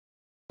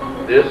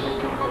This is a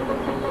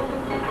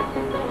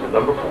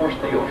number 4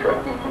 steel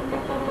trap.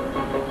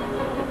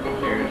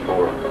 It's used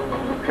for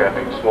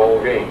trapping small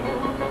game.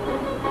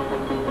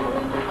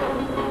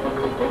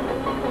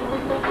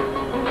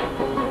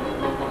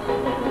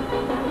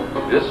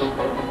 This is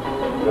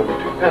number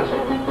 2 pencil.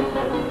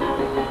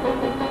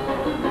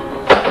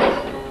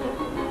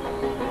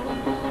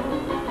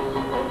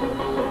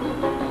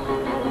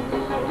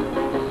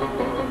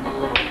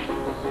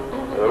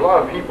 There are a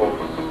lot of people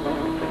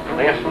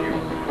ask you,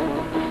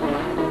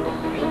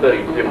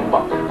 study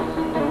Mak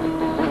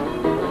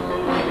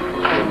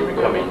when you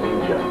become a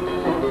ninja,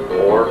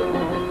 or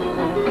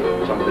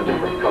some of the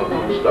different kung fu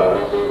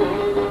styles.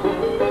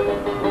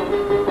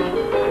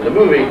 In the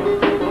movie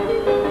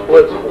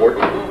Bloodsport,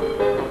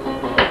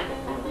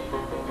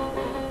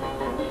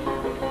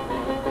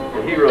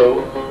 the hero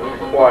was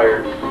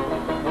required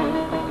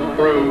to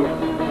prove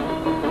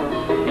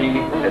that he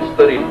had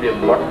studied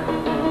Mak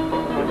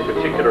with a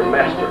particular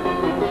master.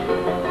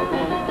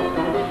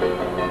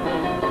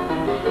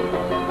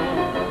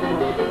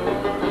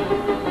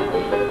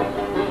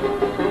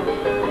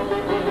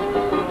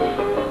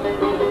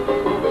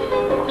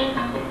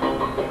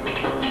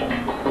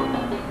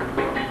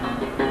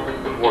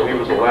 Before he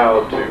was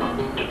allowed to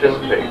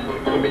participate in the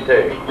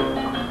Kumite,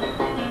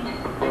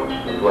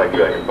 the Black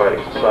Dragon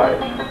Fighting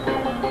Society.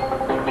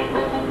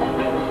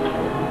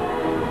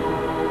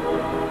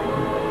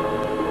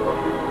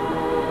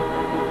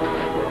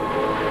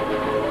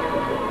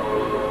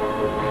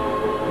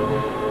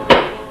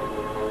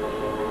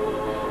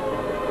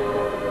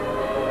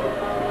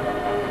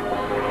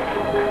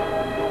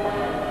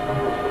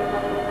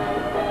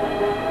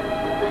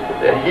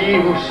 That he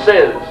who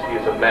says he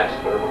is a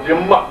master of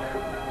Mak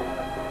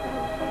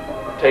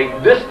take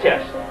this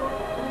test.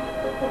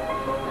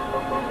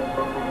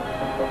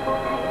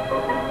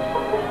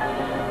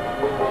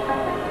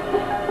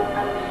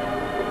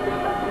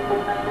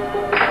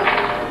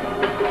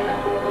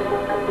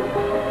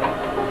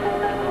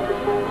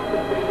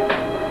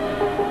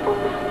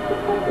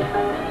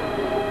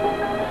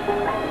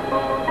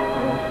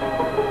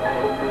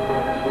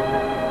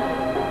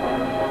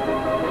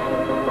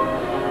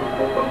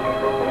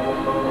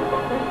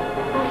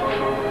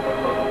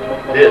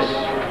 This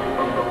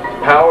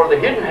power of the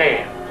hidden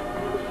hand,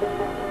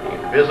 the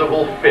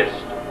invisible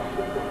fist,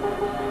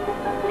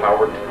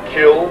 power to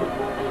kill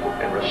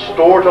and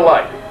restore to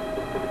life,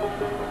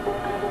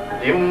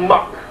 the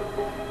Mak,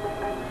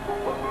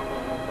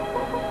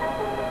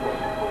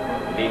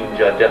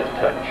 Ninja Death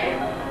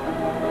Touch.